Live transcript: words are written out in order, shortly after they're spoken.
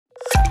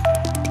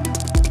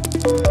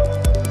Well,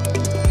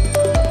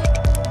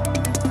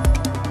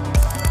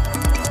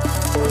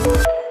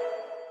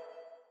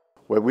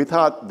 we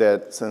thought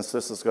that since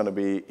this is going to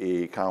be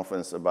a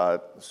conference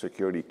about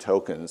security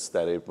tokens,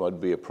 that it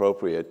would be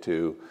appropriate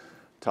to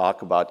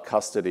talk about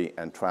custody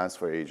and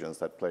transfer agents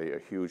that play a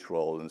huge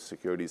role in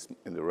securities,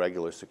 in the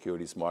regular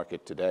securities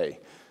market today.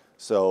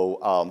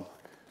 So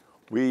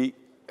we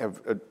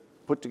have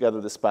put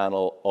together this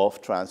panel of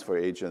transfer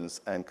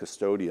agents and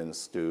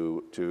custodians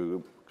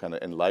to kind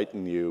of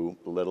enlighten you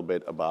a little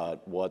bit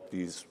about what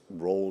these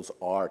roles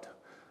are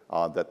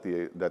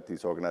that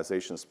these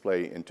organizations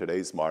play in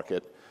today's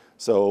market.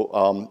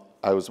 So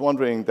I was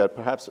wondering that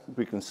perhaps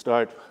we can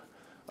start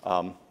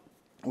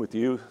with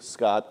you,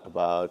 Scott,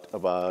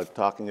 about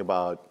talking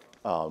about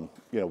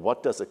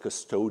what does a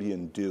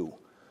custodian do,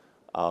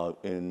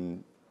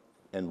 and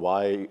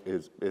why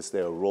is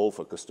there a role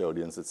for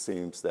custodians? It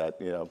seems that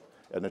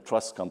in a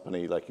trust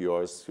company like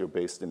yours, you're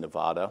based in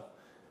Nevada,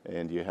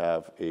 and you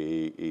have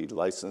a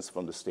license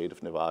from the state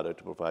of Nevada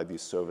to provide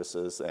these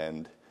services,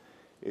 and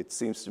it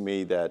seems to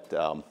me that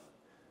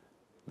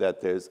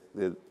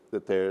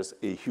there's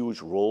a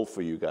huge role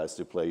for you guys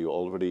to play. You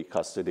already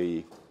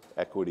custody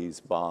equities,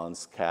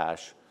 bonds,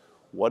 cash.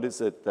 What is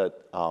it that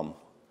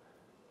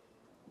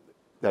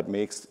that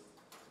makes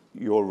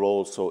your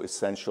role so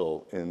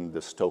essential in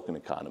this token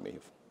economy?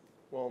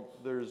 Well,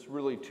 there's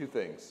really two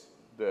things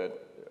that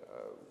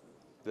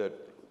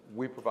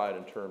we provide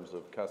in terms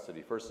of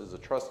custody. First, as a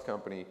trust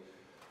company,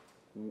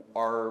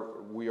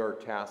 we are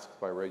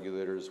tasked by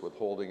regulators with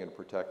holding and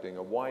protecting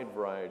a wide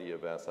variety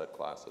of asset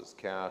classes: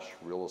 cash,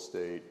 real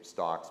estate,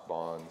 stocks,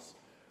 bonds,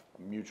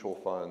 mutual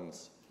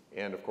funds,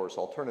 and of course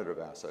alternative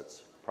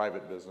assets,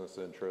 private business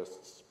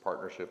interests,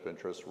 partnership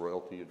interests,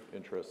 royalty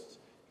interests,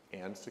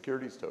 and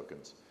securities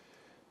tokens.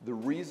 The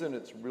reason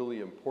it's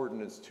really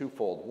important is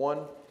twofold.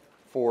 One,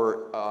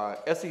 for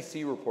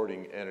SEC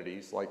reporting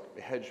entities like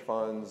hedge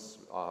funds,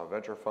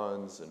 venture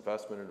funds,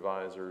 investment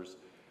advisors,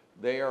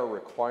 they are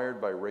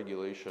required by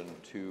regulation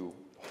to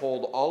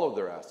hold all of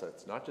their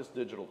assets, not just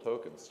digital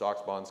tokens,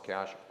 stocks, bonds,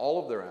 cash. All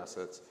of their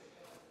assets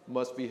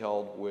must be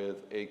held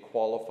with a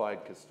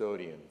qualified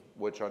custodian,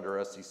 which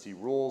under SEC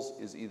rules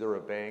is either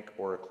a bank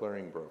or a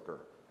clearing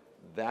broker.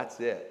 That's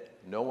it.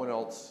 No one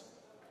else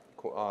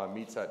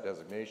meets that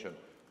designation.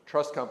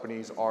 Trust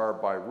companies are,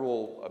 by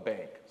rule, a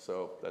bank.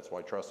 So that's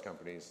why trust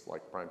companies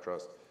like Prime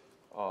Trust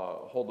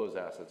hold those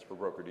assets for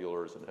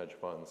broker-dealers and hedge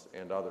funds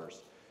and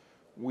others.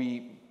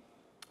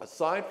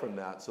 Aside from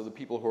that, so the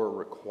people who are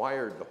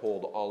required to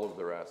hold all of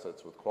their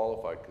assets with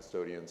qualified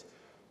custodians,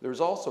 there's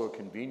also a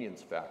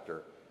convenience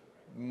factor.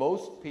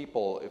 Most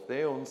people, if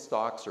they own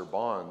stocks or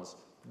bonds,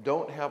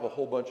 don't have a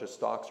whole bunch of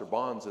stocks or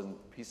bonds and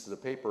pieces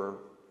of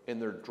paper in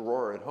their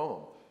drawer at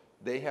home.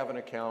 They have an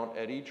account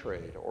at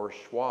E-Trade or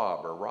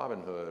Schwab or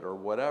Robinhood or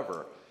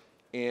whatever.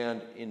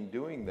 And in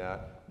doing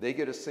that, they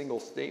get a single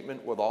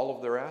statement with all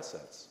of their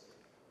assets.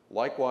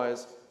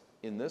 Likewise,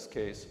 in this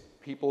case,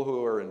 people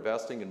who are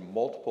investing in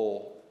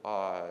multiple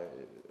offerings,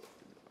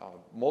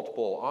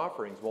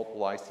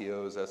 multiple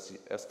ICOs,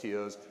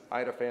 STOs. I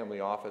had a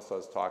family office I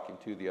was talking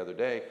to the other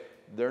day.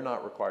 They're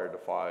not required to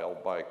file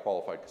by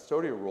qualified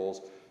custodial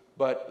rules.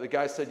 But the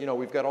guy said,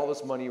 we've got all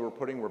this money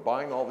we're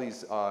buying all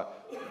these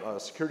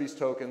securities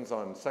tokens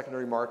on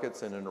secondary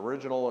markets and an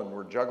original, and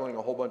we're juggling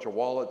a whole bunch of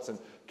wallets. And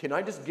can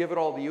I just give it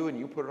all to you and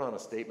you put it on a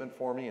statement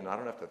for me and I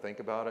don't have to think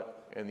about it?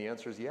 And the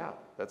answer is yeah,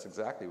 that's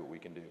exactly what we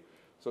can do.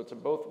 So it's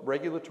both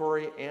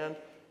regulatory and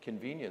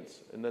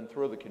convenience, and then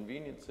throw the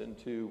convenience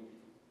into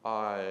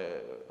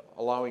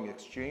allowing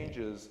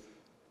exchanges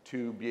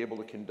to be able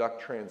to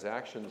conduct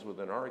transactions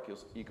within our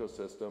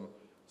ecosystem,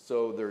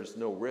 so there's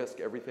no risk.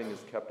 Everything is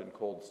kept in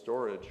cold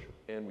storage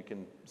and we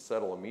can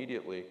settle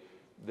immediately.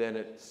 Then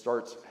it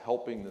starts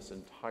helping this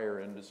entire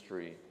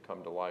industry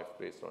come to life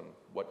based on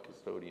what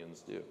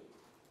custodians do.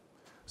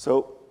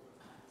 So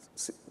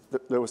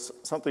there was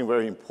something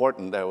very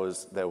important that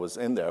was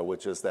in there,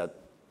 which is that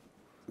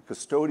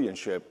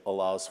custodianship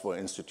allows for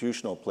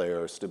institutional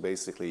players to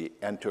basically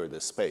enter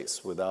this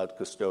space. Without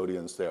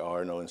custodians, there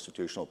are no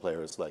institutional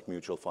players like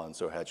mutual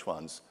funds or hedge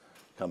funds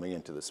coming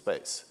into the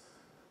space.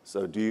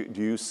 So do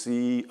you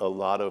see a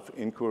lot of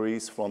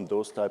inquiries from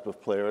those type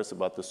of players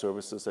about the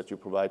services that you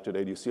provide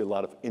today? Do you see a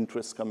lot of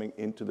interest coming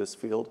into this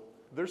field?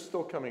 They're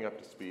still coming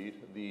up to speed.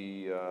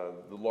 The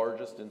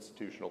largest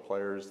institutional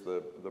players,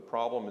 the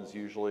problem is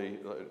usually,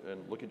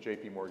 and look at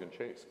JP Morgan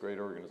Chase, great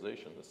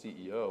organization. The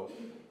CEO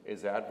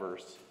is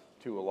adverse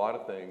to a lot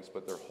of things,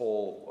 but their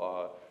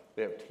whole,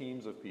 they have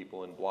teams of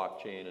people in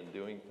blockchain and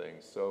doing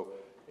things. So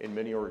in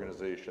many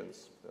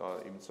organizations,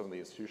 even some of the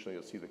institutional,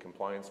 you'll see the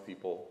compliance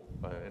people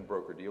and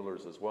broker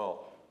dealers as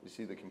well. You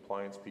see the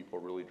compliance people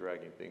really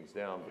dragging things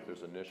down, but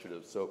there's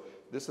initiatives. So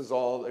this is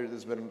all,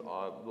 there's been,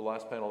 the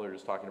last panel, they're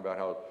just talking about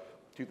how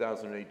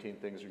 2018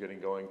 things are getting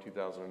going,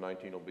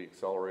 2019 will be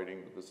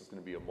accelerating, but this is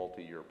going to be a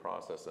multi-year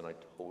process, and I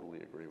totally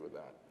agree with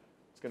that.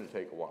 It's going to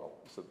take a while,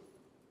 so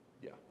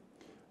yeah.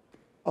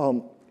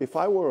 If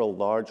I were a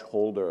large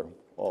holder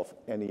of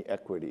any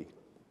equity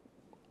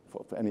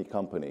of any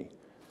company,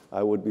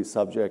 I would be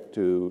subject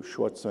to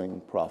short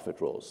swing profit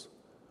rules,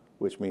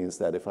 which means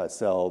that if I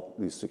sell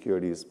these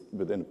securities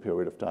within a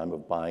period of time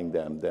of buying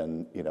them,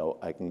 then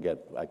I can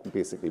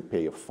basically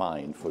pay a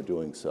fine for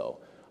doing so.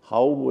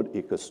 How would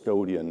a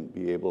custodian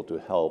be able to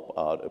help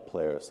out a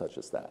player such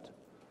as that?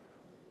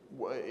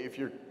 Well, if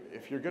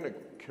you're going to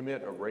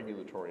commit a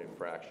regulatory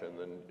infraction,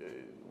 then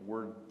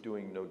we're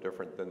doing no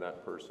different than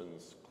that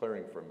person's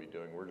clearing firm be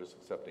doing. We're just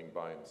accepting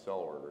buy and sell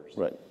orders.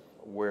 Right.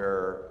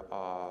 Where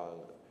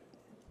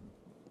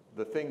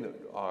the thing that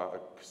a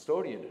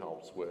custodian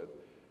helps with,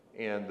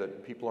 and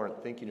that people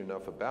aren't thinking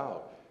enough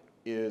about,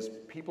 is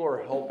people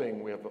are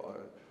helping. We have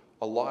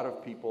a lot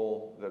of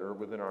people that are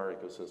within our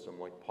ecosystem,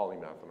 like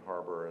Polymath and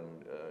Harbor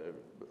and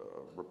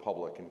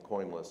Republic and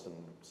Coinlist and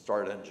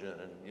Start Engine,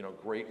 and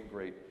great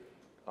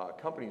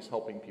companies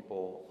helping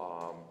people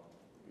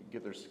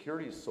get their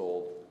securities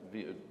sold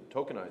via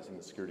tokenizing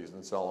the securities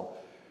and sell them.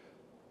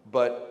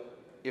 But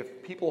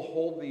if people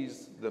hold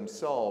these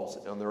themselves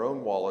on their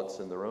own wallets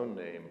in their own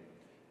name,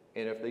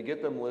 and if they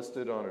get them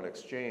listed on an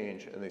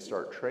exchange and they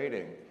start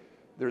trading,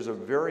 there's a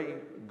very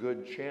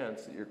good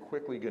chance that you're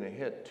quickly going to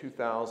hit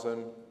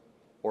 2,000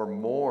 or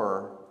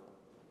more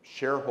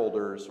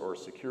shareholders or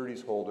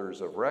securities holders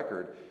of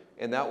record,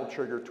 and that will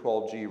trigger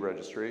 12G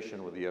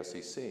registration with the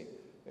SEC.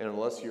 And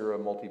unless you're a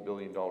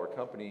multi-billion-dollar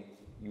company,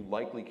 you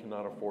likely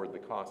cannot afford the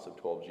cost of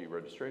 12G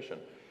registration.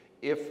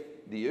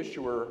 If the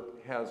issuer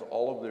has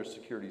all of their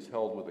securities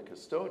held with a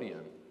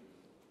custodian,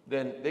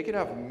 then they could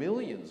have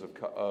millions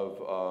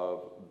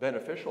of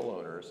beneficial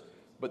owners,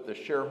 but the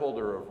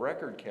shareholder of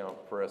record count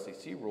for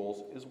SEC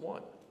rules is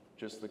one,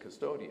 just the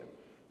custodian.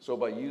 So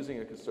by using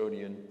a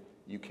custodian,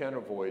 you can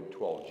avoid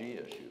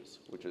 12G issues,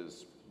 which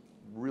is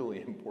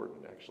really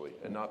important, actually,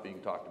 and not being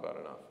talked about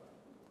enough.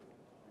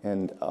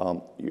 And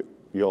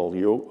Yoel,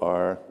 you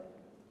are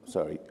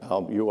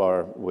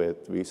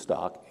with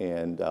VStock,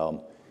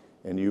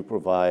 and you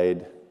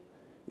provide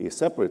a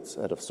separate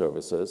set of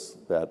services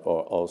that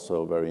are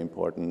also very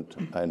important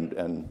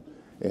and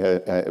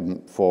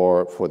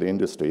for the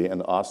industry,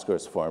 and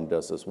Oscar's firm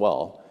does as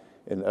well.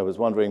 And I was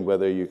wondering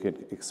whether you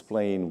could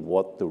explain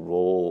what the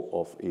role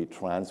of a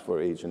transfer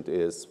agent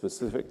is,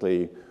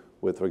 specifically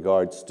with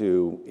regards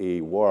to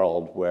a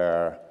world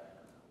where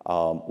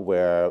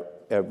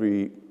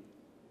every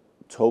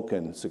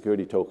token,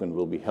 security token,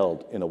 will be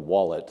held in a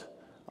wallet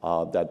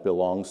that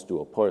belongs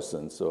to a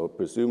person. So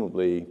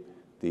presumably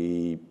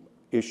the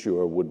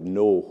issuer would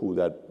know who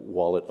that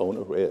wallet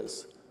owner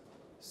is.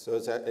 So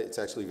it's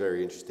actually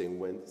very interesting.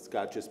 When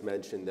Scott just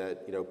mentioned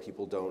that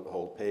people don't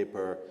hold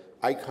paper,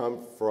 I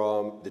come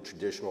from the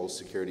traditional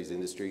securities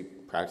industry,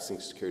 practicing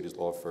securities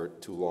law for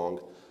too long.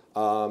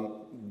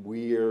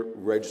 We're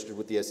registered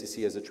with the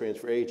SEC as a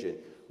transfer agent.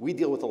 We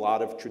deal with a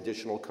lot of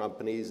traditional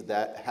companies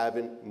that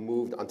haven't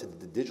moved onto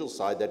the digital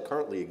side that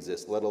currently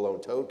exists, let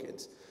alone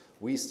tokens.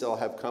 We still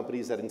have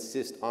companies that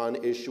insist on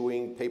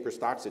issuing paper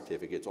stock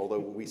certificates, although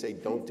we say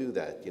don't do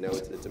that.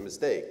 It's a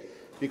mistake.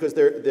 Because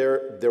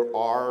there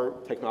are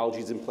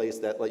technologies in place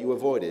that let you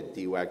avoid it,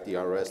 DWAC,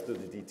 DRS, through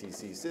the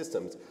DTC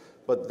systems.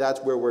 But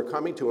that's where we're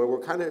coming to, and we're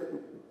kind of,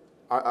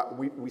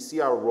 we see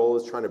our role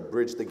as trying to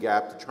bridge the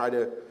gap to try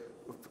to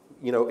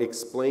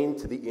explain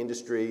to the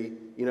industry,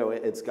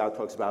 and Scott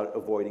talks about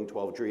avoiding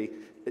 12G.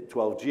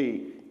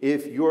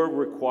 If you're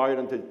required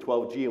under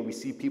 12G, and we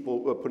see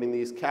people putting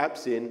these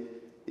caps in,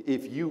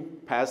 if you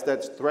pass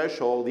that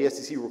threshold, the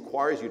SEC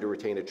requires you to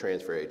retain a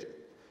transfer agent.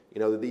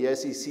 The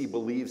SEC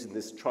believes in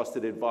this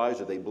trusted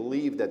advisor. They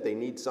believe that they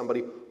need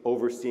somebody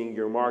overseeing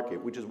your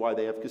market, which is why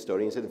they have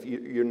custodians. And if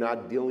you're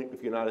not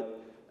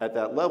at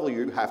that level,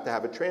 you have to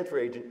have a transfer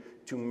agent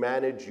to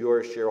manage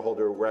your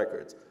shareholder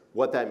records.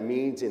 What that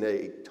means in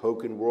a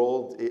token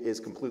world is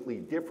completely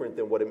different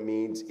than what it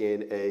means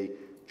in a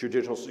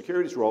traditional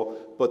securities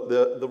role, but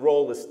the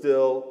role is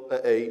still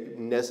a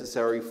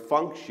necessary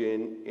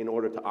function in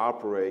order to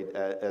operate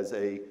as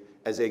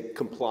a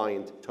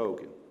compliant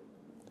token.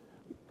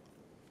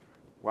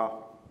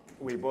 Wow,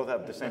 we both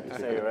have the same to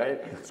say,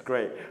 right? It's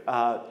great.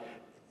 I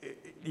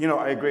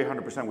agree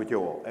 100% with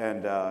Yoel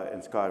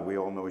and Scott. We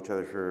all know each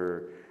other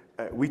for.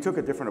 We took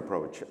a different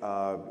approach.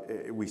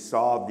 We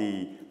saw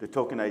the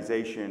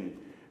tokenization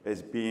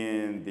as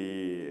being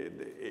the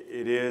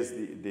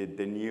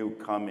new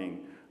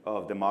coming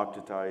of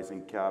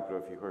democratizing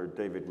capital, if you heard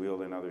David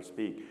Weil and others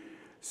speak.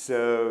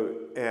 So,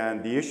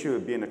 and the issue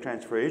of being a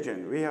transfer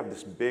agent, we have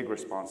this big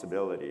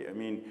responsibility. I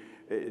mean,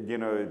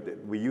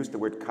 we use the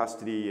word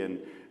custody,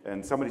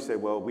 and somebody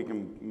said, well, we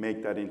can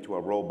make that into a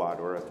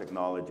robot or a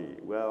technology.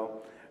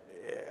 Well,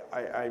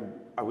 I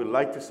would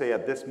like to say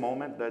at this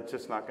moment, that's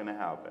just not going to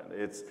happen.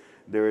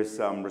 There is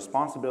some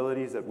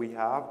responsibilities that we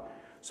have.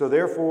 So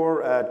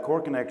therefore, at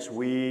KoreConX,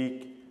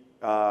 we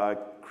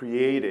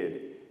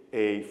created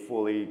a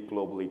fully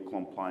globally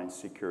compliant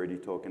security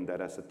token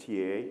that as a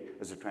TA,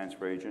 as a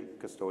transfer agent,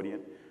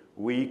 custodian,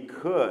 we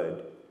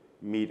could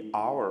meet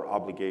our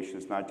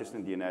obligations, not just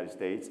in the United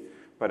States,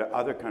 but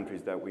other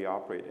countries that we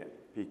operate in.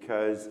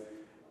 Because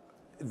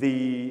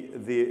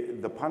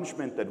the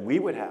punishment that we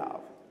would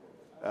have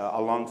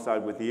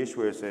alongside with the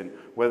issuers, and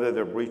whether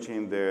they're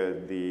breaching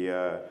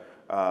the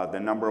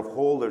number of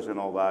holders and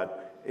all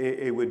that,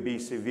 it would be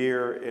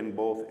severe in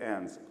both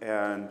ends.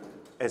 And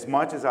as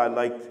much as I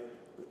liked,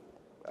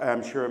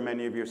 I'm sure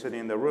many of you are sitting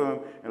in the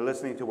room and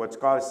listening to what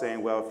Scott is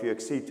saying, well, if you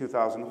exceed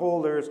 2,000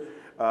 holders,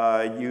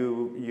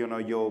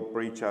 you'll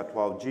breach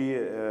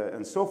 12G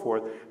and so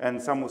forth.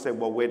 And some will say,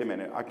 well, wait a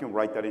minute, I can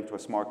write that into a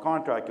smart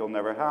contract, it'll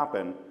never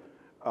happen.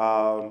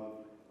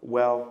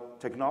 Well,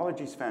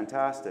 technology is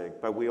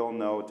fantastic, but we all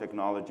know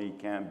technology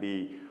can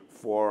be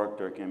forked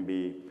or can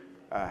be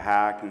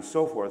hacked and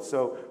so forth.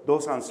 So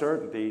those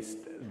uncertainties,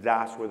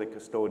 that's where the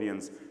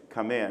custodians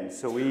come in.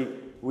 So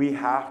we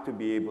have to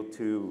be able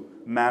to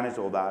manage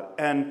all that.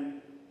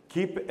 And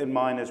keep in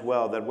mind as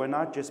well that we're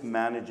not just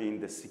managing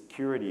the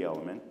security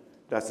element,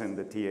 that's in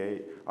the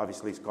TA,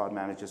 obviously Scott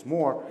manages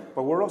more,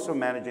 but we're also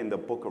managing the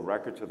book of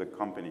records of the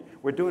company.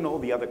 We're doing all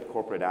the other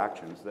corporate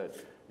actions that,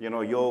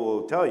 Yoel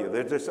will tell you.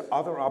 There's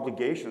other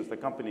obligations the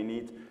company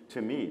needs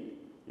to meet.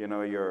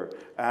 Your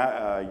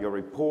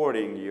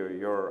reporting,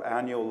 your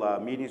annual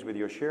meetings with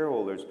your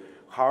shareholders.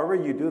 However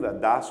you do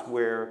that, that's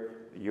where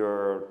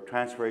your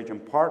transfer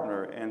agent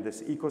partner and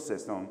this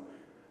ecosystem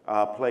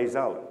plays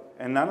out.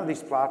 And none of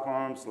these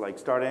platforms like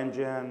Start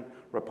Engine,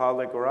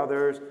 Republic, or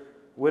others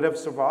would have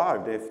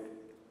survived if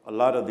a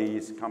lot of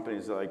these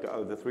companies, like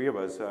the three of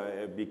us,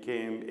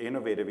 became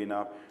innovative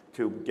enough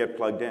to get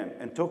plugged in.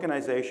 And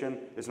tokenization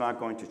is not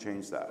going to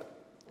change that.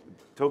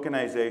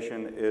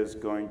 Tokenization is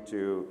going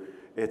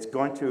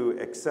to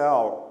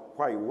excel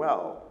quite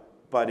well,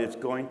 but it's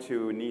going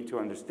to need to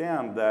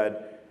understand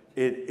that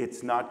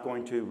it's not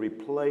going to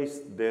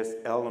replace this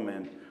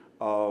element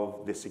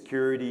of the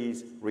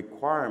securities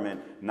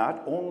requirement,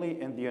 not only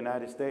in the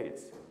United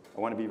States. I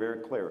want to be very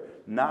clear,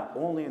 not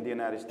only in the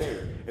United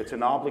States. It's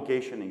an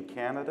obligation in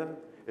Canada,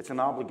 it's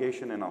an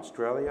obligation in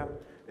Australia,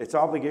 it's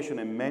an obligation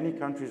in many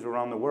countries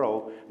around the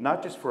world,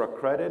 not just for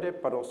accredited,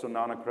 but also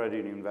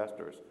non-accredited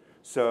investors.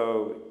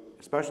 So,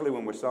 especially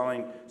when we're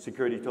selling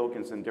security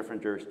tokens in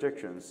different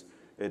jurisdictions,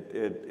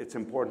 it's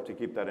important to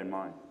keep that in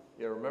mind.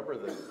 Yeah, remember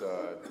that,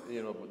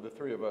 the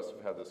three of us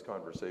have had this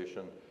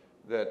conversation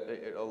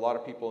that a lot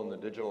of people in the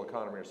digital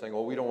economy are saying,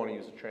 well, we don't want to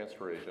use a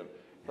transfer agent.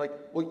 Like,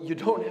 well, you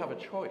don't have a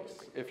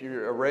choice. If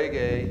you're a Reg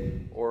A,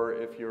 or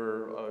if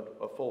you're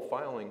a full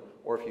filing,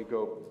 or if you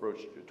go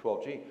broach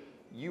 12G,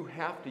 you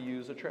have to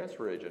use a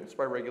transfer agent. It's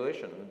by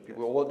regulation. And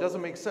people go, well, it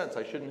doesn't make sense.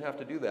 I shouldn't have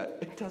to do that.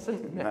 It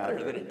doesn't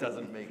matter that it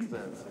doesn't make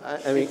sense.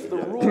 I mean, it's the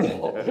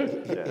rule.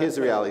 Here's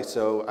the reality.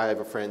 So I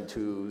have a friend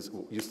who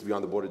used to be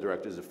on the board of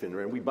directors of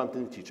FINRA, and we bumped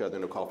into each other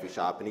in a coffee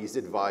shop, and he's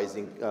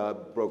advising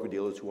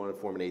broker-dealers who want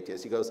to form an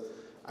ATS. He goes,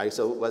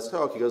 so let's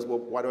talk. He goes, well,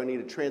 why do I need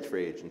a transfer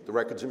agent? The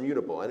records are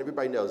mutable. And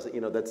everybody knows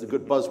that, that's a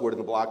good buzzword in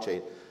the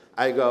blockchain.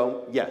 I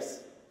go,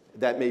 yes,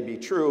 that may be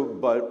true,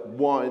 but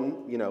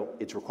one,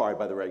 it's required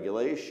by the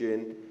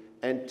regulation.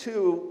 And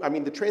two, I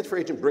mean, the transfer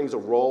agent brings a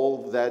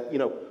role that,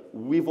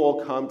 we've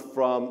all come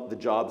from the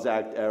Jobs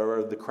Act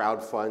era, the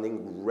crowdfunding,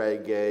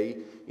 Reg A.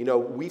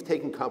 We've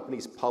taken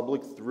companies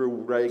public through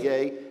Reg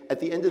A. At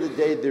the end of the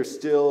day, they're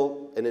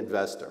still an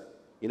investor.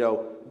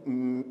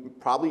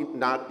 Probably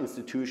not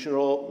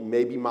institutional,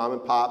 maybe mom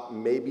and pop,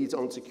 maybe its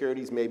own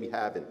securities, maybe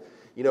haven't.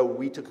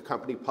 We took a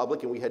company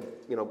public and we had,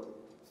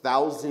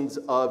 thousands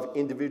of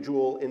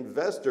individual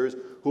investors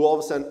who all of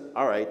a sudden,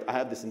 all right, I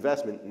have this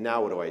investment,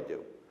 now what do I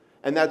do?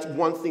 And that's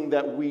one thing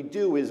that we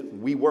do is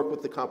we work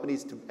with the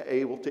companies to be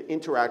able to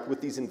interact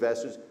with these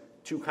investors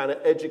to kind of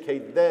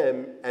educate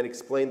them and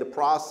explain the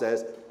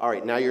process. All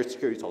right, now you're a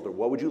securities holder.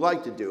 What would you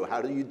like to do?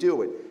 How do you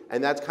do it?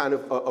 And that's kind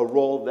of a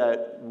role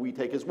that we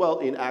take as well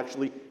in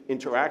actually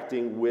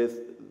interacting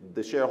with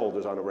the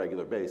shareholders on a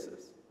regular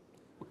basis.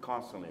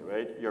 Constantly,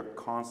 right? You're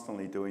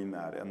constantly doing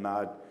that. And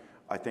that,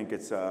 I think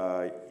it's,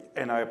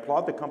 and I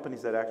applaud the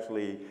companies that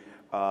actually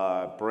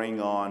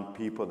bring on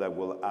people that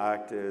will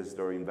act as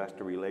their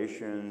investor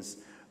relations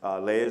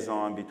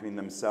liaison between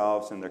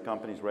themselves and their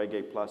companies, Reg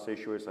A plus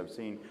issuers. I've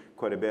seen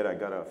quite a bit. I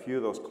got a few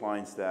of those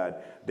clients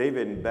that they've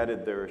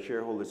embedded their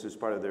shareholders as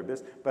part of their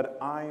business, but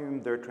I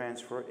am their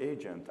transfer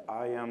agent.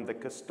 I am the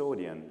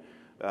custodian.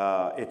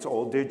 It's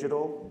all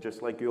digital,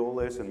 just like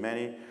Yoel is, and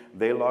many.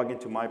 They log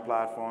into my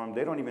platform.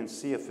 They don't even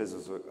see a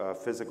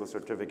physical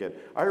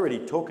certificate. I already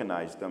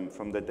tokenized them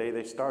from the day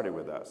they started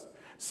with us.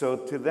 So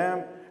to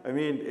them, I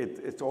mean,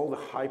 it's all the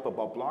hype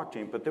about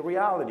blockchain, but the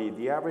reality,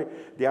 the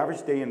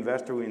average day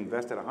investor who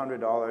invested $100,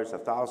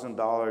 $1,000,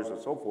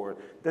 or so forth,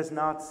 does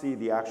not see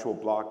the actual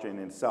blockchain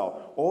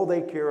itself. All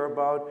they care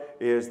about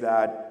is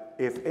that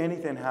if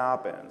anything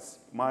happens,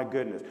 my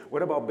goodness,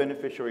 what about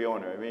beneficiary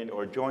owner? I mean,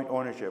 or joint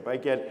ownership? I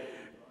get,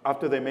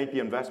 after they make the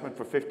investment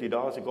for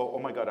 $50, they go, oh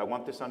my God, I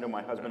want this under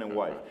my husband and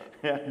wife.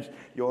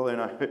 Yoel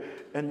and I.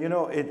 And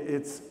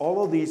it's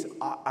all of these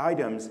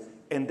items,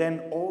 and then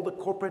all the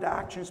corporate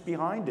actions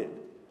behind it.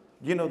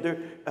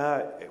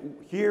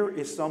 Here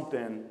is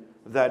something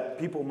that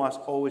people must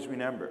always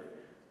remember.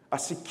 A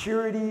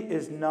security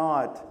is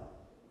not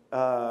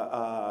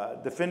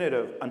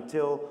definitive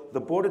until the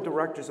board of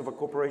directors of a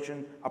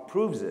corporation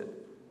approves it.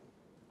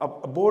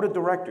 A board of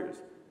directors.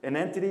 An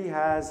entity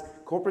has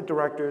corporate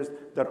directors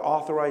that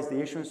authorize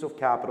the issuance of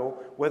capital,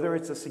 whether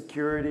it's a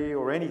security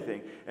or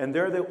anything, and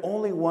they're the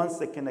only ones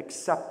that can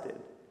accept it.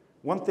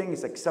 One thing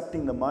is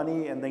accepting the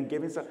money and then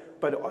giving some,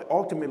 but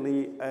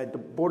ultimately the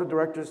board of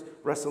directors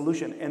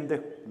resolution, and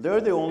they're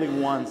the only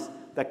ones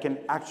that can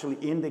actually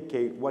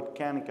indicate what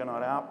can and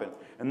cannot happen.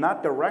 And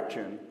that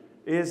direction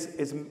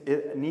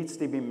it needs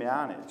to be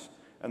managed.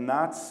 And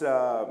that's,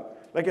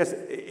 like I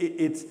said,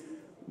 it's,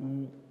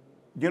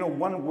 you know,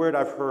 one word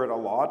I've heard a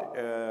lot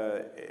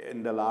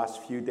in the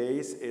last few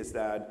days is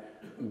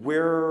that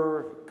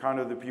we're kind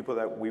of the people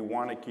that we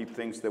want to keep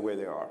things the way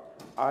they are.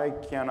 I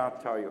cannot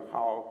tell you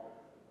how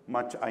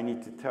much I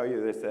need to tell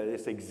you this, that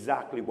it's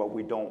exactly what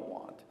we don't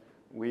want.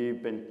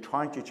 We've been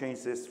trying to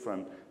change this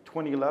from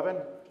 2011.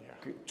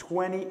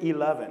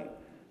 2011.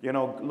 You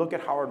know, look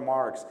at Howard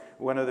Marks,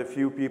 one of the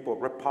few people,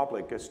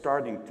 Republic, is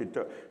starting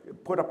to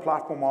put a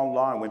platform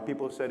online when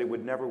people said it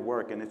would never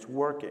work, and it's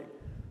working.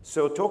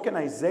 So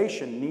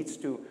tokenization needs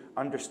to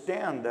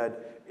understand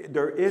that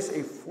there is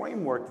a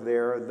framework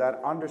there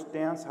that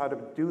understands how to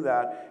do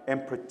that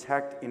and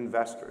protect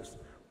investors.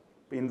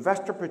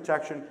 Investor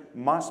protection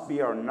must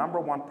be our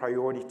 #1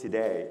 priority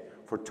today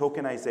for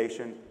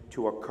tokenization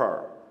to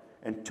occur.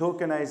 And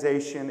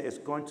tokenization is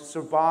going to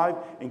survive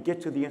and get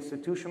to the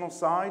institutional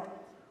side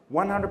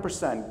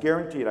 100%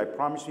 guaranteed, I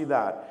promise you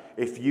that,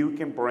 if you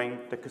can bring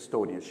the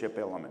custodianship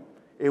element.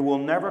 It will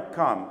never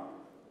come,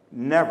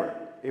 never.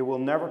 It will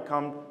never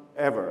come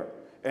ever.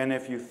 And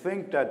if you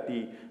think that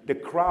the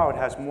crowd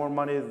has more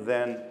money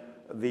than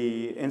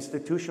the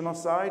institutional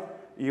side,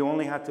 you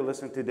only have to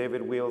listen to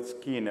David Wheel's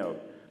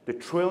keynote. The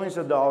trillions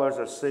of dollars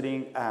are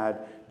sitting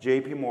at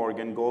JP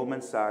Morgan,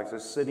 Goldman Sachs, are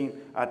sitting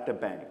at the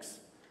banks.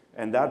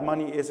 And that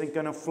money isn't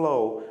going to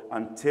flow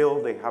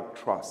until they have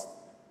trust.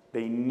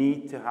 They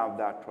need to have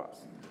that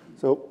trust.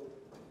 So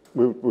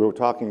we were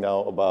talking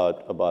now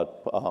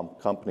about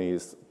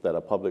companies that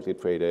are publicly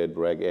traded,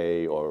 Reg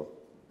A, or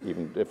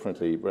even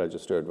differently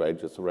registered, right?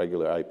 Just a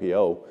regular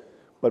IPO.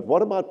 But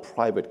what about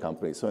private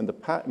companies? So in the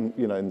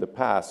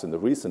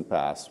recent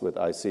past, with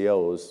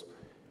ICOs,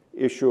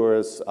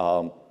 issuers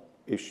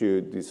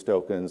issued these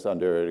tokens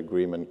under an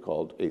agreement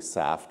called a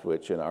SAFT,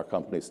 which in our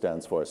company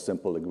stands for a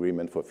Simple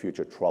Agreement for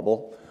Future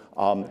Trouble.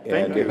 But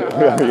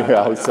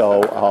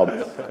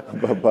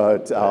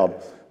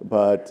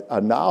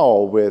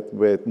now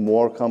with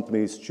more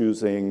companies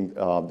choosing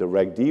the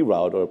Reg D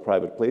route or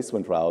private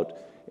placement route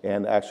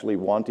and actually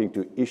wanting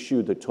to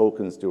issue the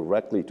tokens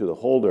directly to the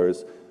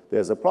holders,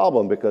 there's a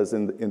problem because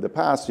in the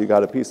past you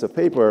got a piece of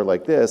paper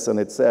like this and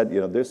it said,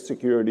 this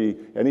security,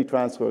 any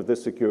transfer of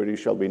this security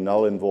shall be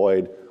null and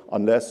void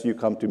unless you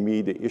come to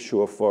me, the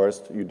issuer,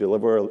 first, you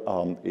deliver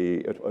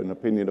an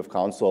opinion of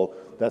counsel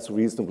that's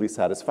reasonably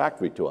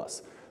satisfactory to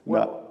us.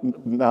 Well,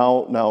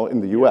 now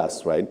in the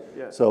US, right?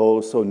 Yes.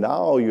 So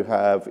now you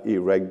have a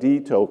Reg D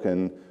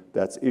token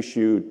that's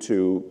issued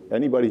to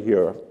anybody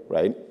here,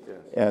 right? Yes.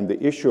 And the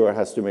issuer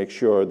has to make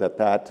sure that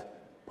that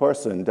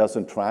person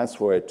doesn't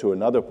transfer it to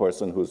another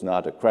person who's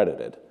not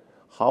accredited.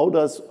 How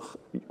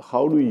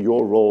do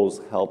your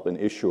roles help an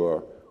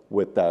issuer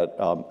with that,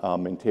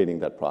 maintaining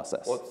that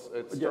process? Well,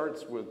 it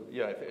starts with,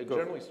 it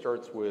generally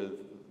starts with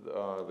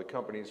the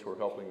companies who are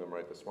helping them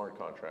write the smart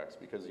contracts,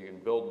 because you can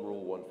build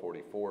Rule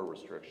 144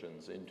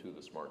 restrictions into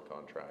the smart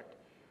contract.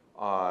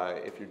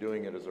 If you're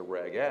doing it as a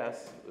Reg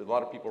S, a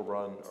lot of people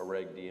run a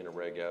Reg D and a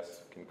Reg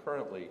S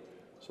concurrently.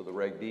 So the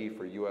Reg D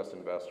for US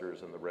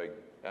investors and the Reg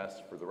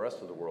S for the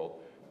rest of the world,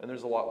 and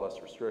there's a lot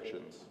less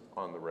restrictions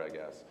on the Reg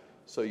S.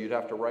 So you'd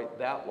have to write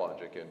that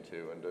logic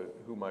into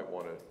who might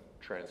want to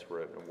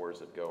transfer it and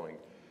where's it going.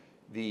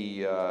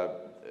 The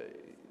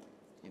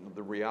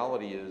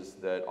reality is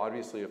that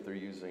obviously if they're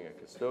using a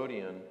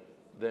custodian,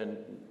 then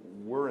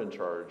we're in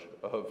charge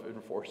of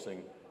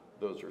enforcing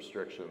those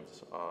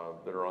restrictions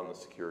that are on the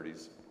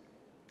securities.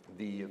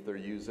 If they're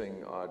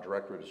using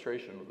direct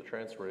registration with the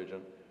transfer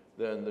agent,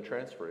 then the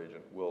transfer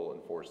agent will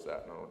enforce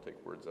that. And I don't want to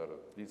take words out of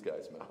these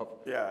guys' mouth.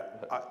 Yeah,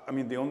 I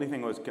mean, the only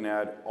thing I was going to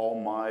add,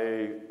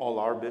 all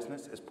our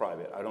business is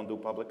private. I don't do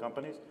public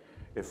companies.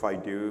 If I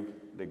do,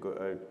 they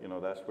go,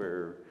 that's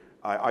where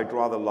I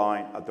draw the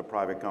line at the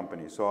private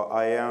company. So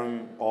I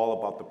am all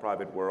about the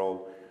private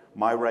world.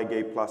 My Reg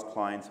A Plus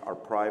clients are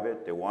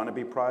private. They want to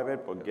be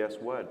private, but guess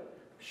what?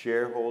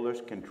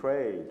 Shareholders can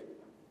trade.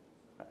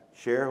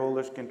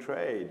 Shareholders can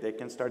trade. They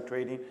can start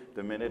trading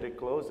the minute it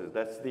closes.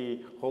 That's the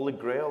holy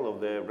grail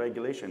of the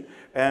regulation.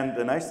 And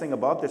the nice thing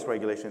about this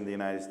regulation in the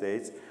United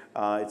States,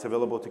 it's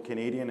available to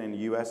Canadian and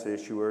US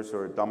issuers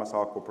or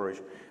domicile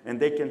corporations, and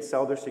they can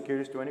sell their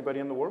securities to anybody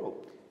in the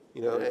world.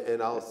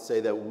 And I'll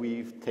say that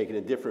we've taken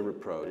a different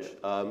approach.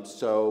 And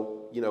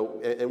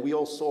we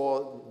all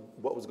saw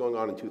what was going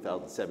on in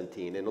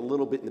 2017 and a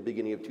little bit in the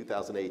beginning of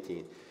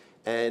 2018.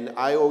 And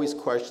I always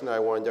questioned,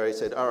 I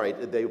said, all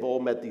right, they've all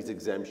met these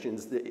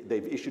exemptions.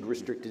 They've issued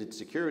restricted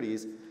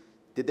securities.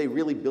 Did they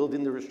really build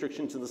in the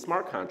restrictions in the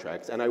smart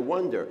contracts? And I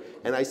wonder,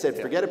 and I said,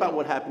 forget about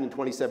what happened in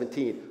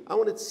 2017. I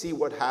wanted to see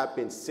what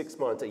happened 6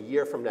 months, a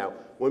year from now,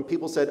 when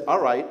people said,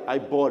 all right, I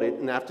bought it,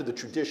 and after the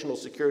traditional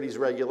securities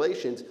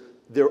regulations,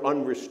 they're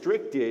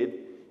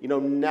unrestricted, you know,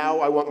 now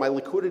I want my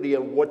liquidity,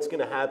 and what's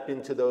going to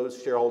happen to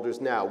those shareholders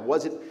now?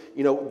 Was it,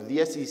 you know,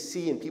 the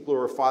SEC and people who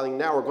are filing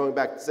now are going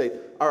back to say,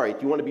 all right,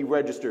 you want to be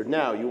registered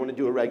now, you want to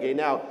do a Reg A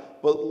now,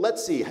 but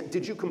let's see,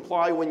 did you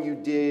comply when you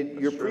did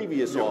your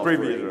previous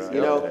offerings?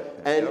 You know,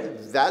 and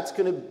that's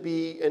going to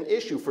be an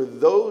issue for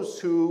those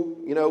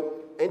who, you know,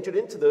 entered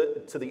into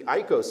the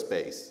ICO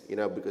space, you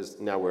know, because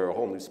now we're a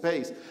whole new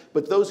space,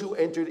 but those who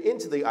entered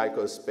into the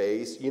ICO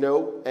space, you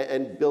know,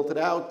 and built it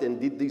out and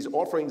did these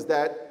offerings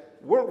that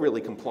weren't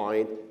really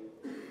compliant,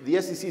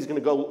 the SEC is going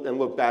to go and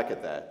look back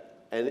at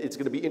that. And it's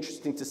going to be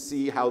interesting to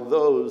see how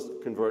those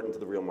convert into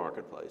the real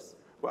marketplace.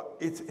 Well,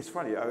 it's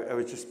funny. I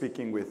was just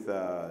speaking with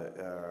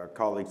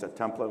colleagues at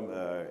Templum,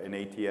 an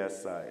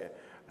ATS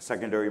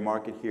secondary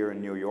market here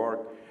in New York,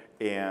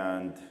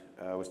 and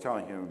I was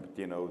telling him,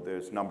 you know,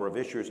 there's a number of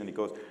issues, and he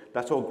goes,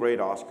 that's all great,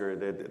 Oscar.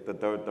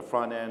 The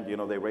front end, you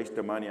know, they raised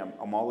their money.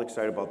 I'm all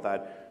excited about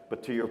that.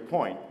 But to your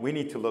point, we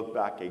need to look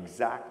back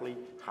exactly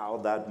how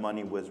that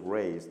money was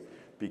raised,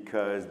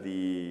 because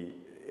the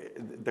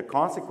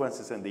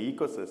consequences in the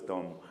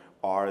ecosystem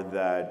are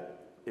that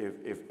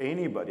if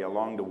anybody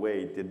along the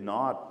way did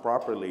not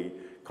properly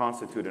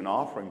constitute an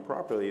offering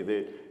properly,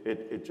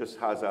 it just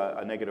has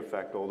a negative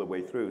effect all the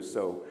way through.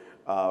 So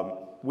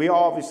we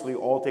obviously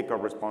all take our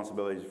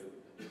responsibilities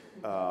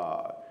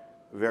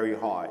very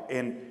high,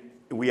 and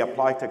we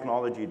apply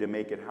technology to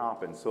make it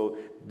happen. So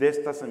this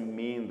doesn't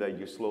mean that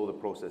you slow the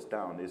process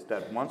down. It's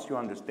that once you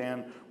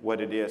understand what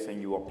it is and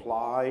you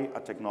apply a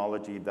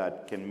technology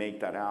that can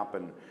make that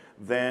happen,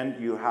 then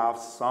you have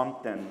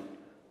something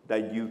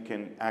that you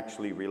can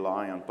actually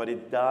rely on. But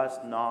it does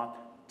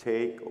not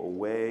take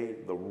away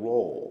the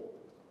role.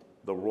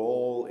 The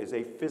role is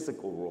a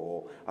physical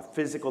role, a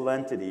physical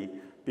entity,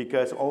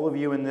 because all of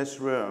you in this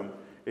room,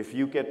 if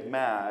you get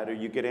mad or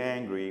you get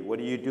angry, what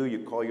do? You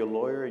call your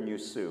lawyer and you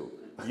sue.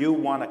 You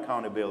want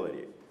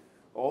accountability.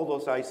 All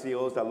those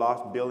ICOs that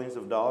lost billions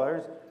of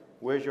dollars,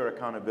 where's your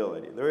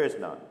accountability? There is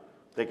none.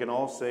 They can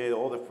all say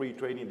all the free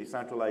trading,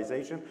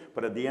 decentralization,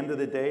 but at the end of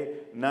the day,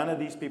 none of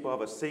these people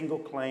have a single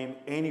claim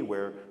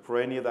anywhere for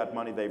any of that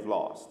money they've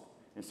lost.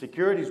 In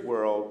securities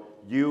world,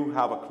 you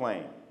have a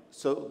claim.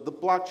 So the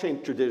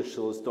blockchain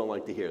traditionalists don't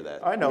like to hear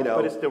that. I know, you know,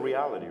 but it's the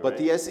reality, right? But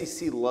the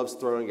SEC loves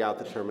throwing out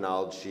the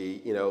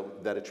terminology, you know,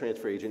 that a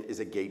transfer agent is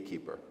a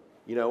gatekeeper.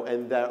 You know,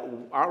 and that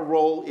our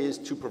role is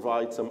to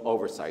provide some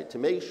oversight, to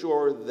make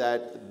sure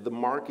that the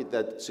market,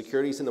 that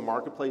securities in the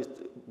marketplace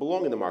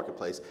belong in the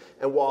marketplace.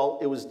 And while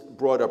it was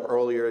brought up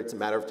earlier, it's a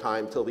matter of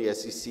time till the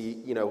SEC,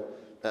 you know,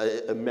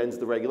 amends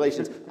the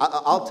regulations.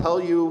 I'll tell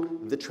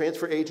you, the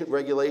transfer agent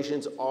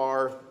regulations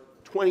are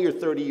 20 or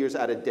 30 years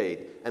out of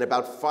date. And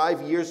about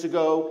 5 years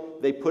ago,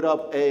 they put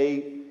up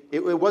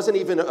it wasn't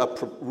even a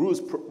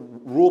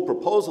rule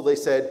proposal. They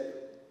said,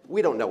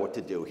 we don't know what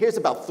to do. Here's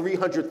about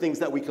 300 things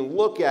that we can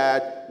look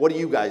at. What do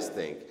you guys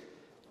think?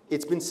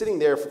 It's been sitting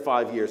there for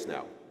 5 years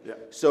now. Yeah.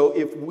 So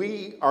if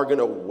we are going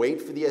to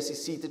wait for the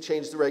SEC to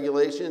change the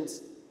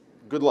regulations,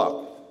 good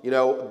luck. You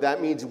know,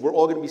 that means we're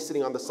all going to be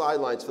sitting on the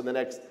sidelines for the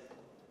next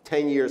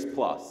 10 years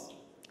plus.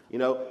 You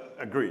know?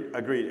 Agreed.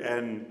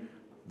 And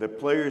the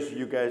players,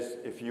 you guys,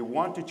 if you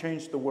want to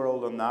change the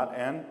world on that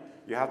end,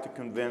 you have to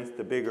convince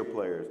the bigger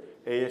players.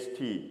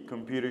 AST,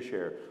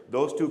 Computershare,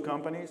 those two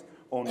companies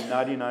own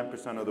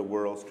 99% of the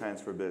world's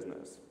transfer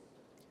business.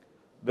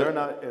 They're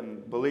not,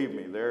 and believe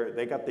me,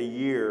 they got the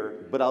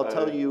year. But I'll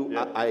tell you,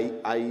 yeah.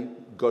 I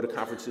go to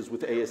conferences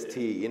with AST,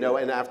 you know,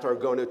 and after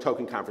going to a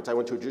token conference, I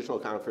went to a digital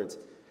conference.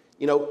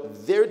 You know,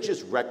 they're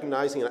just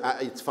recognizing, and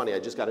it's funny, I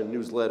just got a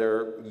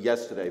newsletter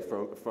yesterday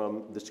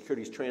from the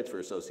Securities Transfer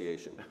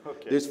Association.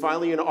 Okay. There's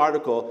finally an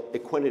article,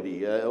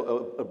 Equinity,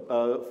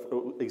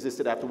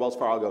 existed after Wells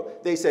Fargo.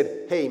 They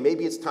said, hey,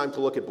 maybe it's time to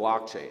look at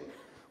blockchain.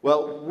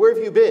 Well, where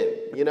have you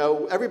been? You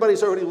know,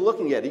 everybody's already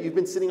looking at it. You've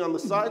been sitting on the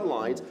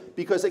sidelines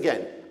because,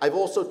 again, I've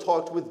also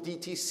talked with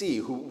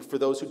DTC, who, for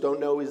those who don't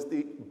know, is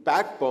the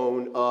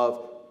backbone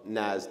of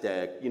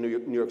NASDAQ, you know,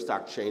 New York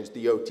Stock Exchange,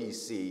 the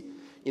OTC.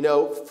 You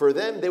know, for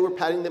them, they were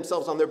patting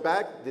themselves on their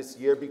back this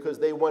year because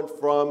they went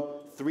from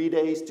 3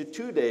 days to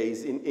 2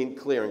 days in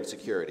clearing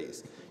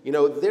securities. You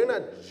know, they're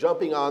not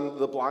jumping on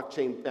the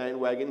blockchain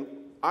bandwagon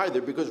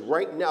either because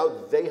right now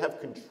they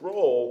have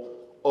control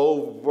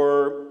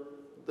over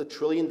the $1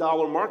 trillion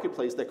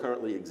marketplace that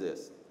currently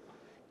exists.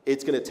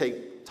 It's going to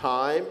take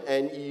time,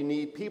 and you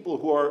need people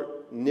who are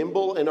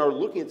nimble and are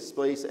looking at the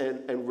space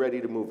and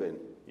ready to move in.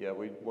 Yeah,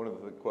 one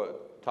of the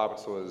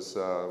topics was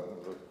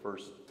the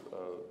first,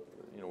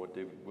 you know, what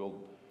David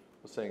Will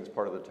was saying is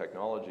part of the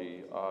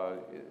technology.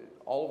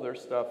 All of their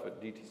stuff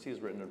at DTC is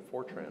written in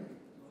Fortran.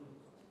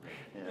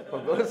 Yeah.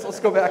 Let's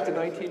go back to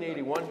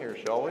 1981 here,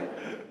 shall we?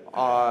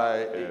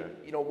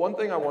 You know, one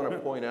thing I want to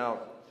point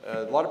out,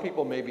 a lot of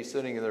people may be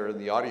sitting there in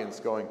the audience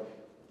going,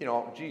 you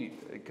know, gee,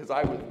 because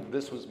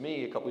this was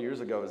me a couple of years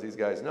ago, as these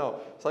guys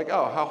know. It's like,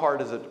 oh, how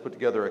hard is it to put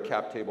together a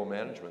cap table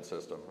management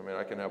system? I mean,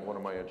 I can have one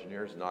of my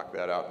engineers knock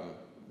that out in,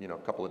 you know,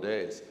 a couple of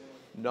days.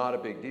 Not a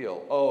big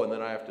deal. Oh, and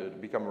then I have to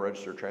become a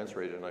registered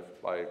transfer agent, and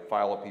I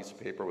file a piece of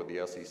paper with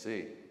the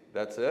SEC.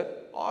 That's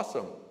it?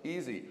 Awesome,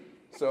 easy.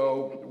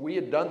 So we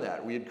had done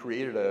that. We had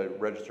created a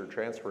registered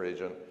transfer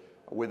agent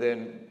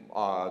within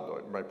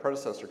my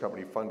predecessor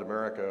company, Fund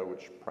America,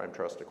 which Prime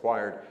Trust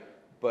acquired.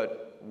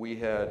 But we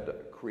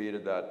had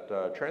created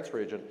that transfer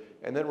agent,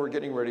 and then we're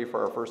getting ready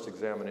for our first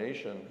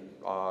examination.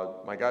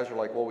 My guys are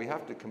like, well, we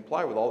have to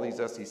comply with all these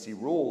SEC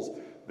rules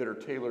that are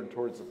tailored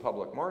towards the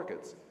public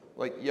markets.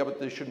 Like, yeah, but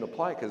they shouldn't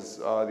apply because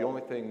the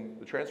only thing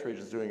the transfer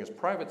agent is doing is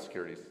private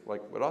securities,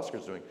 like what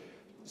Oscar's doing.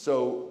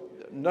 So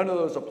none of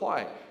those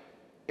apply.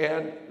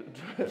 And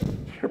to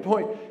your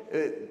point,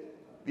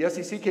 the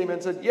SEC came in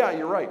and said, yeah,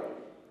 you're right.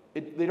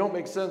 They don't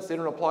make sense, they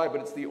don't apply,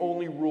 but it's the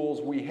only rules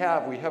we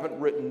have. We haven't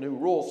written new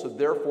rules, so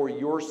therefore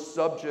you're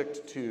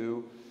subject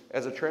to,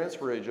 as a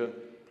transfer agent,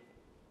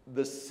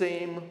 the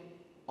same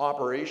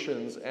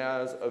operations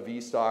as a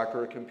VStock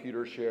or a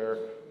computer share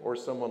or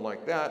someone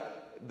like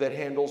that that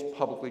handles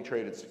publicly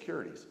traded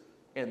securities.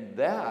 And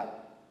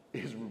that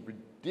is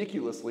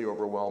ridiculously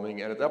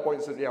overwhelming. And at that point,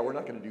 we said, yeah, we're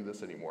not going to do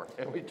this anymore.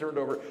 And we turned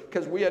over,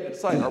 because we had to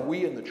decide, are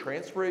we in the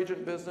transfer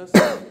agent business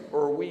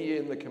or are we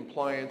in the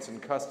compliance and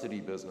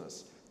custody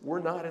business? We're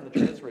not in the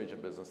transfer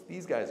agent business.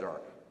 These guys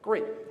are.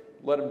 Great.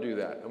 Let them do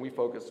that. And we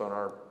focused on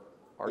our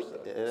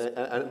stuff. And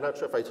I'm not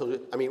sure if I told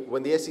you, I mean,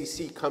 when the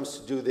SEC comes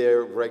to do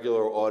their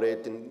regular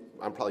audit, and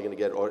I'm probably going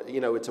to get audit, you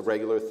know, it's a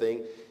regular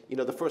thing. You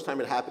know, the first time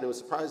it happened, it was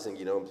surprising.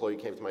 You know, an employee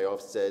came to my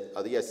office and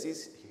said, the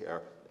SEC's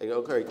here. I go,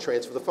 okay,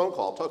 transfer the phone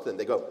call, I'll talk to them.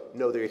 They go,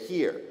 no, they're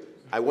here.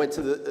 I went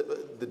to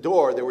the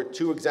door, there were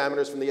 2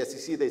 examiners from the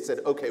SEC. They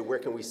said, okay, where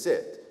can we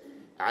sit?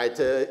 I had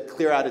to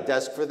clear out a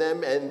desk for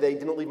them, and they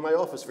didn't leave my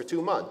office for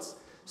 2 months.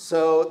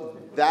 So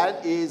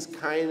that is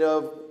kind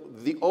of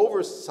the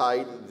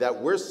oversight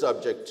that we're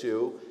subject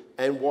to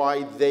and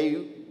why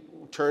they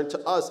turn to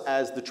us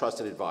as the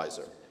trusted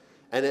advisor.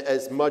 And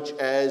as much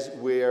as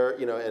we're,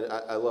 you know, and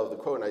I love the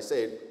quote and I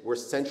say it, we're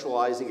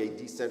centralizing a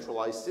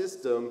decentralized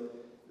system,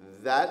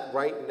 that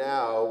right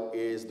now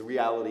is the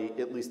reality,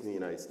 at least in the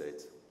United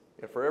States.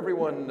 Yeah, for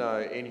everyone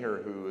in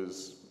here who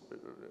is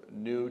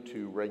new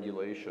to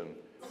regulation,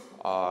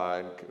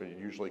 and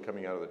usually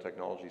coming out of the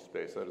technology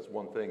space, that is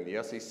one thing.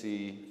 The SEC,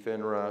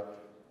 FINRA,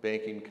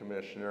 Banking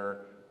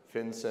Commissioner,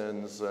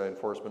 FinCEN's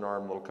enforcement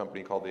arm, little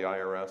company called the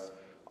IRS,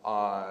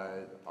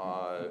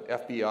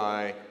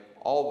 FBI,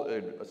 all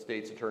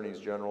states, attorneys,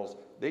 generals,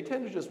 they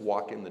tend to just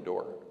walk in the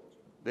door.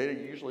 They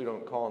usually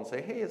don't call and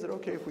say, hey, is it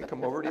okay if we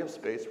come over? Do you have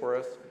space for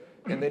us?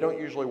 And they don't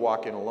usually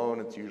walk in alone.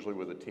 It's usually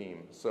with a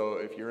team. So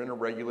if you're in a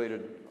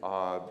regulated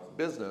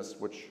business,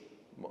 which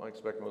I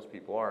expect most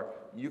people are,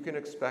 you can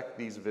expect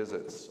these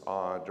visits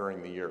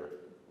during the year.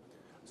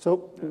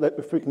 So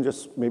if we can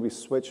just maybe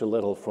switch a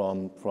little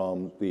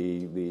from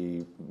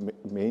the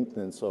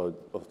maintenance of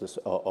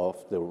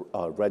the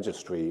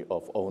registry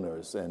of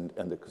owners and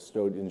the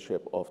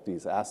custodianship of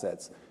these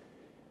assets.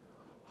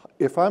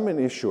 If I'm an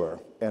issuer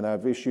and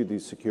I've issued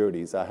these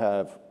securities, I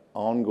have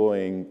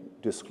ongoing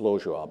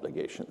disclosure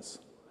obligations,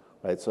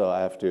 right? So I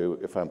have to,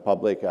 if I'm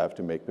public, I have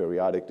to make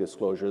periodic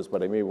disclosures,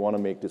 but I may want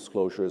to make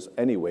disclosures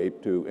anyway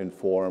to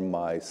inform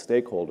my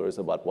stakeholders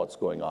about what's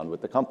going on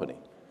with the company.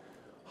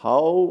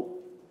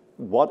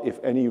 What, if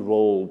any,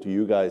 role do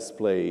you guys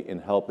play in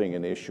helping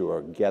an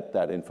issuer get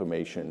that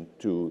information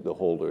to the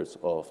holders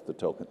of the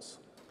tokens?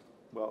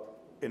 Well,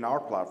 in our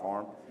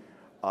platform,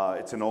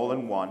 it's an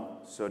all-in-one.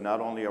 So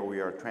not only are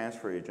we a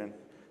transfer agent,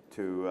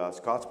 to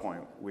Scott's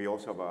point, we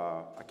also have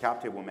a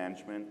cap table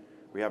management.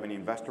 We have an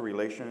investor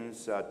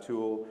relations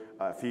tool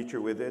feature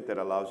with it that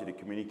allows you to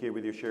communicate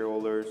with your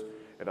shareholders.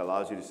 It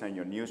allows you to send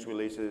your news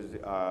releases,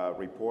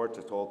 reports.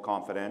 It's all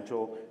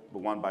confidential, but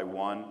one by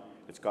one.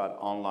 It's got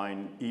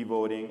online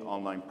e-voting,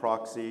 online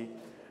proxy,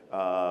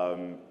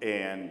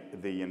 and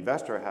the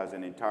investor has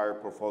an entire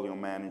portfolio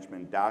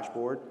management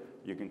dashboard.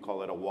 You can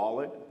call it a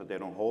wallet, but they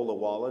don't hold a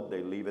wallet.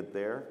 They leave it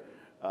there.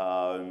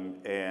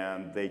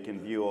 And they can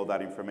view all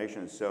that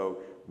information. So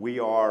we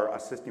are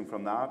assisting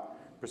from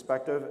that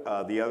perspective.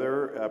 The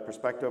other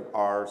perspective,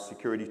 our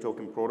security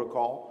token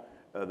protocol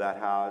that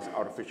has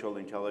artificial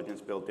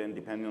intelligence built in,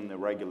 depending on the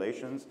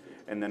regulations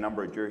and the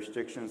number of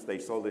jurisdictions they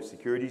sell their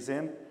securities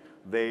in,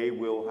 they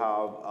will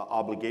have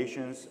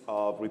obligations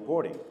of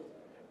reporting.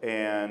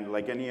 And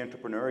like any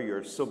entrepreneur,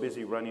 you're so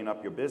busy running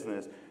up your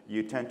business,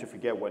 you tend to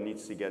forget what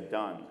needs to get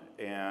done.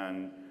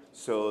 And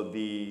so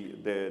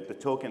the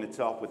token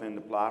itself within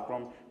the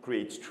platform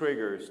creates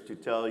triggers to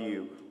tell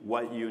you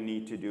what you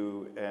need to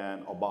do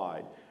and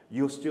abide.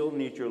 You'll still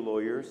need your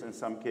lawyers in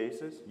some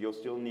cases. You'll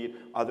still need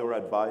other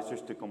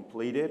advisors to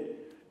complete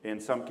it. In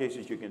some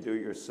cases, you can do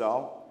it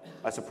yourself.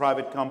 As a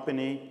private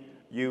company,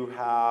 you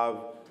have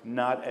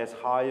not as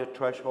high a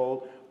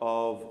threshold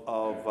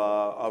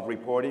of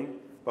reporting,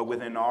 but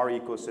within our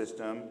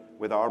ecosystem,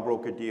 with our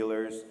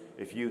broker-dealers,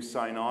 if you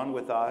sign on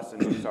with us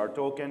and use our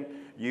token,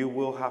 you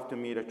will have to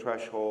meet a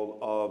threshold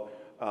of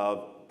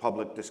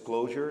public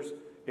disclosures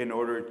in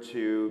order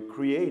to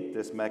create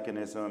this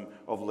mechanism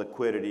of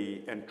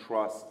liquidity and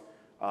trust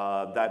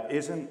that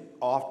isn't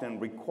often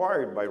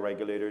required by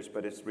regulators,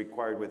 but it's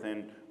required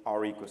within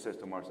our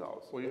ecosystem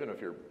ourselves. Well, even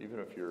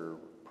if you're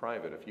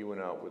private. If you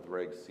went out with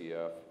Reg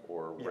CF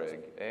or Yes.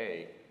 Reg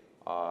A,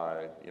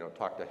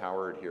 talk to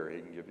Howard here. He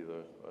can give you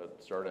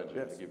the start engine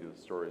Yes. to give you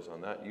the stories on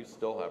that. You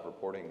still have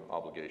reporting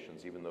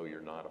obligations, even though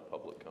you're not a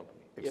public company.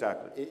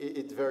 Exactly.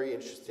 Yeah, it's very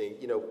interesting.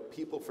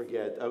 People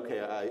forget, okay,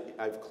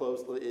 I've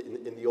closed,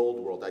 in the old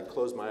world, I'd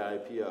closed my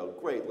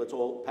IPO. Great, let's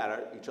all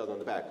pat each other on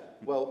the back.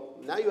 Well,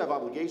 now you have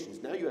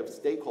obligations. Now you have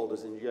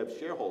stakeholders and you have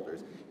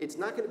shareholders. It's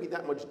not going to be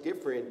that much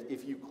different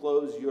if you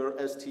close your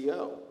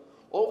STO.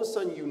 All of a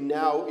sudden, you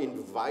now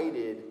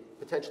invited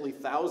potentially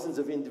thousands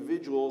of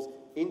individuals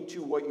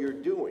into what you're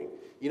doing.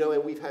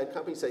 And we've had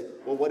companies say,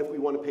 well, what if we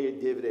want to pay a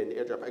dividend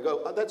airdrop? I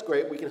go, oh, that's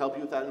great, we can help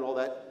you with that and all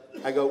that.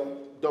 I go,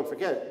 don't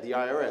forget, the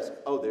IRS.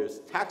 Oh, there's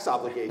tax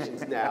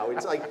obligations now.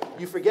 It's like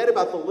you forget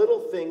about the little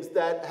things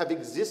that have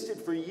existed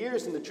for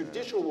years in the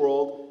traditional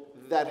world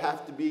that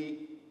have to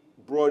be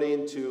brought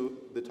into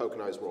the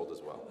tokenized world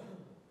as well.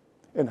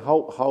 And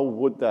how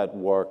would that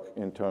work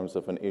in terms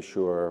of an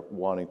issuer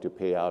wanting to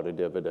pay out a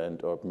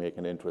dividend or make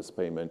an interest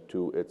payment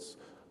to its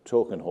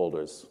token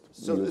holders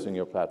using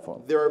your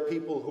platform? There are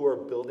people who are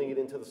building it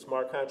into the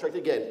smart contract.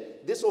 Again,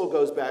 this all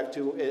goes back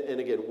to,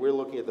 and again, we're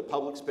looking at the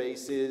public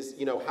spaces,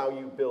 how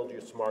you build your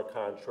smart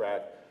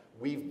contract.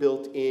 We've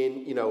built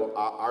in,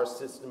 our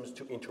systems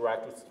to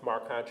interact with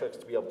smart contracts,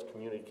 to be able to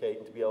communicate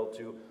and to be able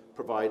to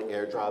provide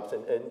airdrops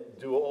and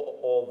do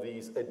all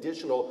these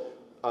additional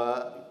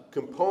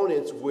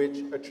components which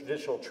a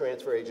traditional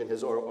transfer agent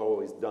has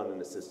always done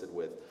and assisted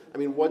with. I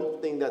mean,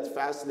 one thing that's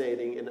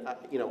fascinating, and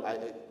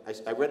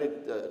I read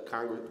a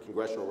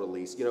congressional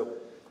release.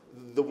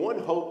 The one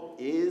hope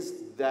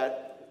is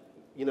that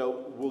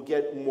we'll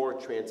get more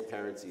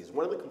transparencies.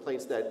 One of the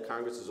complaints that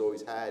Congress has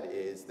always had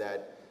is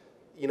that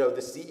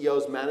the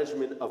CEOs,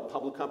 management of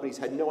public companies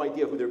had no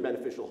idea who their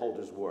beneficial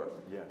holders were,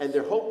 yes. And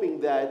they're hoping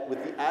that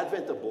with the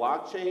advent of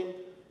blockchain,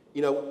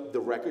 the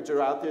records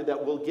are out there,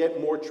 that we'll get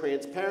more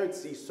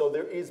transparency so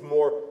there is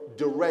more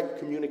direct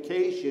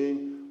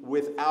communication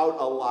without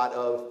a lot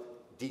of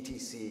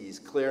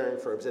DTCs, clearing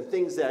firms, and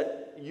things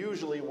that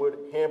usually would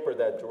hamper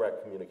that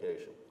direct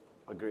communication.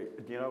 Agree.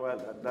 You know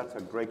what? That's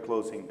a great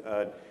closing.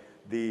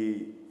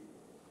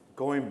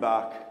 Going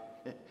back,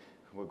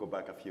 we'll go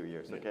back a few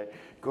years, okay?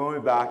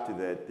 Going back to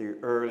the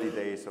early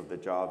days of the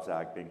Jobs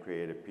Act being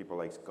created, people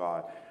like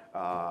Scott,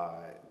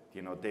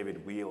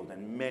 David Wield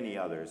and many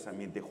others. I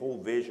mean, the whole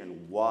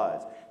vision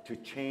was to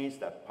change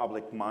that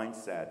public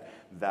mindset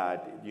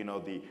that,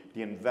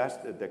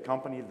 the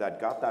company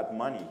that got that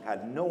money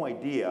had no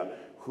idea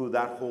who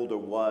that holder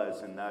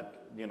was and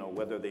that,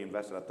 whether they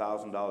invested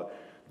 $1,000.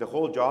 The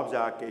whole Jobs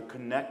Act, it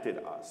connected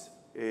us.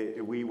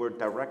 We were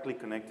directly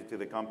connected to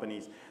the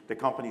companies. The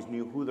companies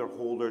knew who their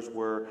holders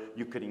were.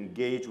 You could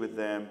engage with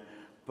them.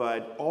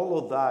 But all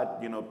of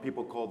that,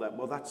 people call that,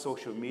 well, that's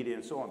social media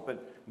and so on.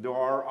 But there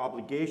are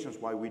obligations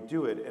why we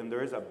do it, and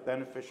there is a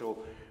beneficial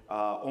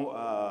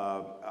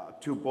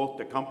to both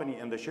the company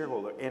and the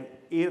shareholder. And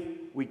if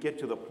we get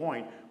to the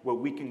point where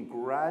we can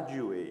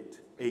graduate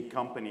a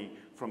company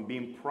from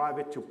being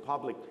private to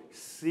public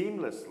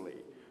seamlessly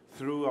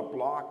through a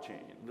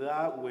blockchain,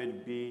 that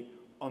would be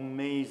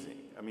amazing.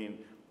 I mean,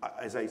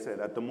 as I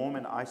said, at the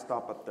moment, I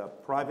stop at the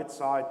private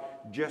side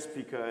just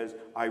because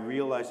I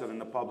realize that in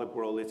the public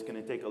world, it's going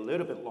to take a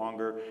little bit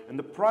longer. In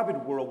the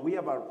private world, we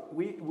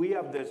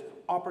have this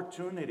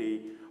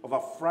opportunity of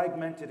a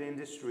fragmented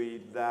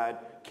industry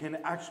that can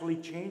actually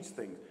change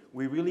things.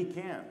 We really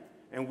can.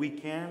 And we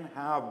can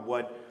have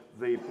what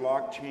the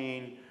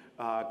blockchain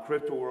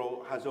crypto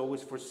world has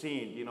always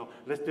foreseen.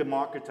 Let's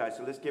democratize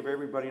it. Let's give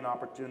everybody an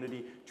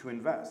opportunity to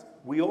invest.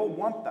 We all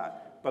want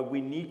that. But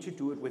we need to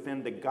do it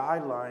within the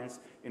guidelines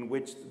in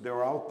which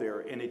they're out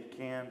there, and it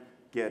can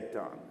get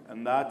done.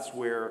 And that's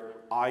where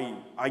I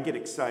get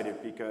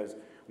excited, because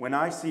when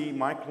I see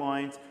my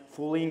clients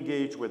fully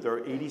engaged with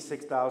their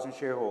 86,000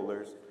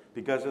 shareholders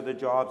because of the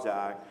Jobs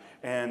Act,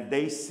 and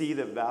they see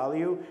the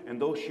value,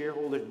 and those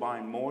shareholders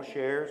buying more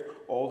shares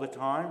all the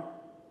time,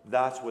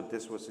 that's what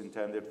this was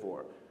intended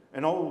for.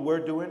 And all we're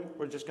doing,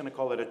 we're just going to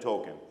call it a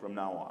token from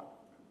now on.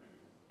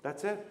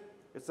 That's it.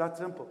 It's that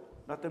simple.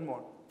 Nothing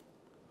more.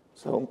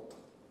 So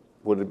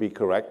would it be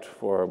correct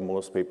for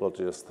most people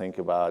to just think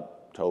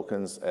about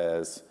tokens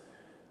as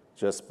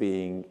just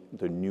being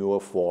the newer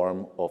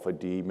form of a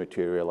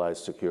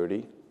dematerialized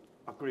security?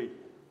 Agreed.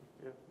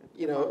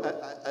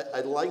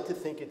 I'd like to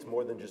think it's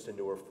more than just a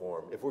newer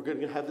form. If we're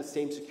going to have the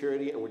same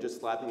security and we're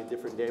just slapping a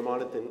different name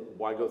on it, then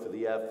why go through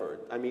the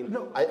effort? I mean,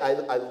 no.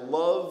 I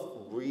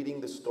love reading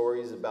the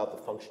stories about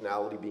the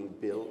functionality being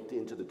built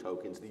into the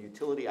tokens. The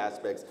utility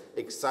aspects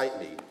excite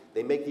me.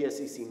 They make the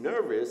SEC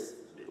nervous,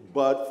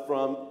 but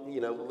from,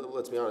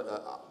 let's be honest,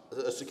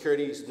 a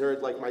securities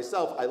nerd like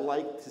myself, I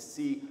like to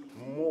see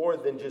more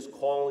than just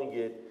calling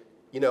it,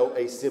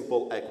 a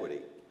simple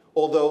equity.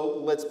 Although,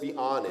 let's be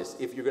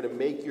honest, if you're going to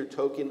make your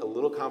token a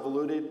little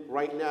convoluted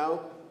right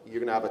now,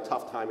 you're going to have a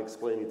tough time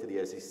explaining it to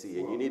the SEC.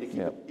 And you need to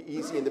keep it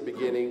easy in the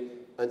beginning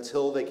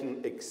until they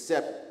can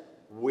accept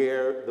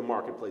where the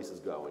marketplace is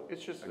going.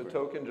 It's just, the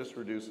token just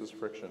reduces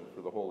friction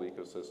for the whole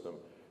ecosystem.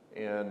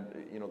 And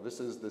this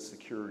is the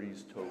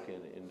securities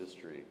token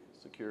industry.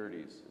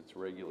 Securities, it's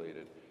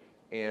regulated,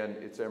 and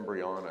it's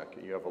embryonic.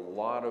 You have a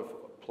lot of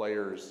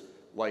players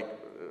like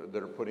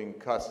that are putting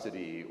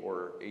custody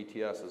or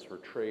ATSs for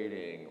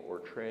trading or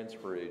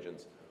transfer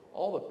agents,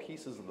 all the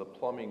pieces of the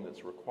plumbing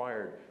that's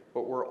required,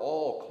 but we're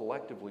all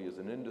collectively as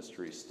an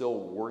industry still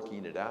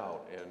working it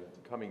out and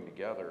coming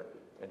together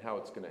and how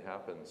it's going to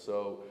happen.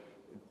 So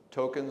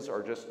tokens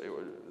are just,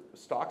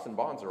 stocks and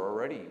bonds are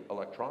already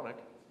electronic.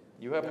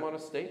 You have them on a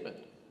statement.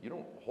 You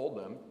don't hold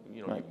them.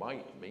 You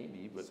might,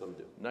 maybe, but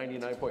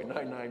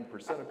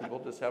 99.99% of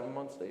people just have them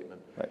on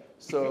statement. Right.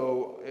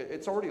 So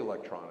it's already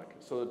electronic.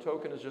 So the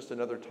token is just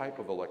another type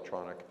of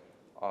electronic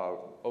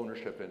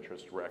ownership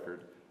interest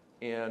record.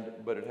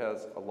 But it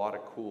has a lot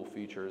of cool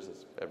features,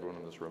 as everyone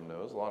in this room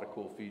knows, a lot of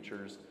cool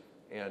features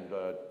and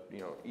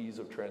ease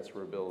of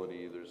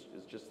transferability.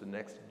 It's just the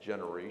next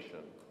generation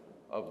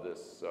of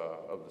this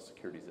of the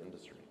securities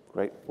industry.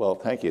 Great. Well,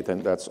 thank you.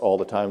 Then that's all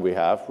the time we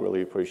have.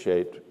 Really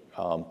appreciate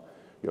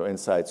your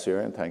insights here,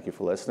 and thank you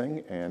for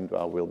listening. And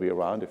we'll be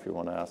around if you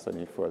want to ask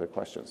any further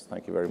questions.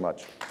 Thank you very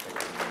much.